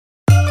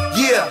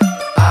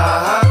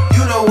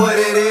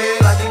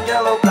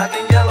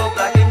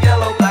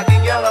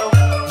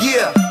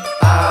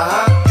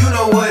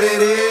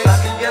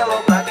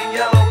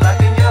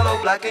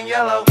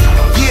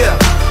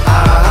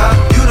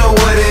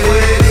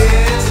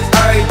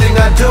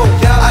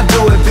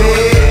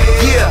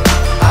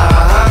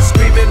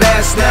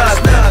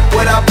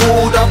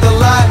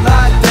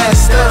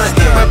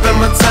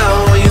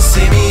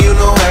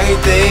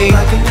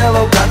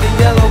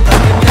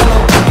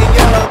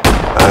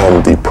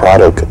am the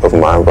product of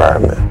my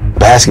environment.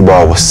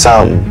 Basketball was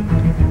something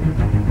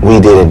we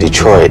did in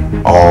Detroit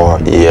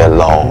all year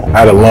long. I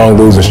had a long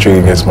losing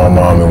streak against my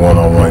mom in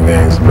one-on-one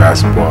games of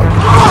basketball.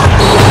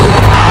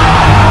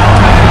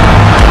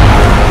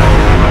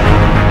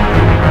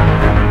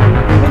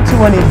 To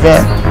an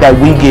event that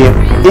we give,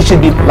 it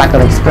should be like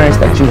an experience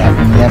that you have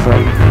never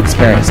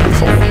experienced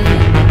before.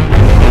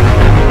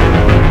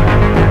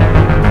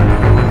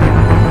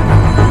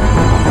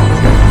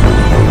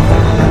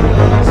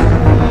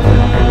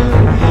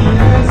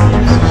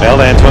 Well,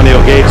 Antonio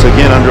Gates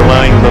again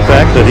underlying the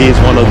fact that he's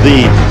one of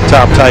the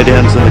top tight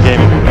ends in the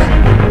game.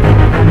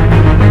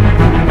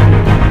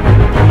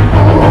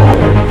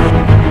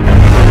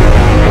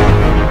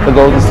 The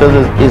Golden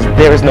Scissors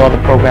there is no other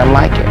program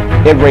like it.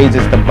 It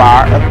raises the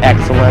bar of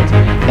excellence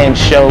and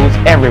shows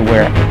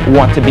everywhere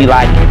want to be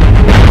like it.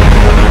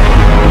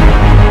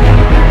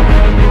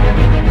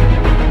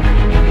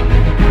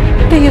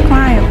 What are you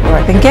crying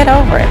for? Then get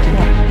over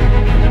it.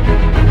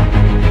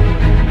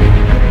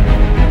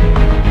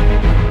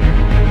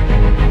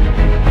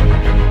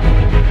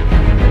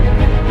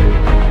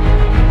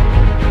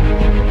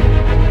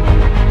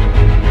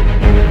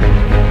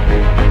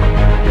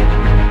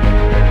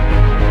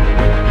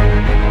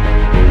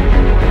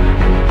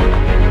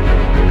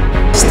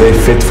 Stay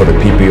fit for the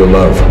people you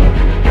love.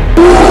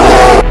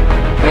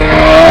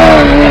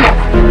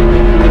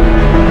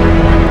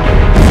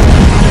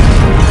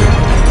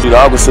 Dude,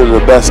 I consider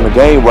the best in the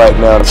game right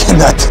now.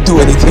 Not to do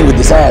anything with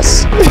this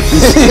ass.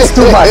 It's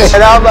too much.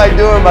 And I'm like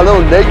doing my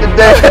little naked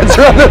dance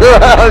running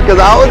around because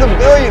I was a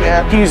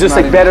billionaire. He was just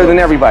like better than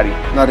everybody.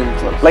 Not even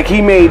close. Like he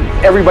made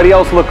everybody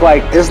else look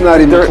like It's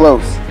not even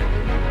close.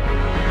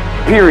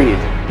 Period.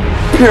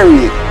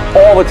 Period.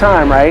 All the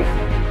time, right?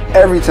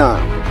 Every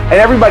time. And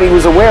everybody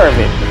was aware of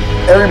it.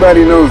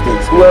 Everybody knows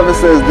this. Whoever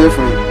says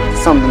different,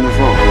 something is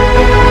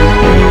wrong.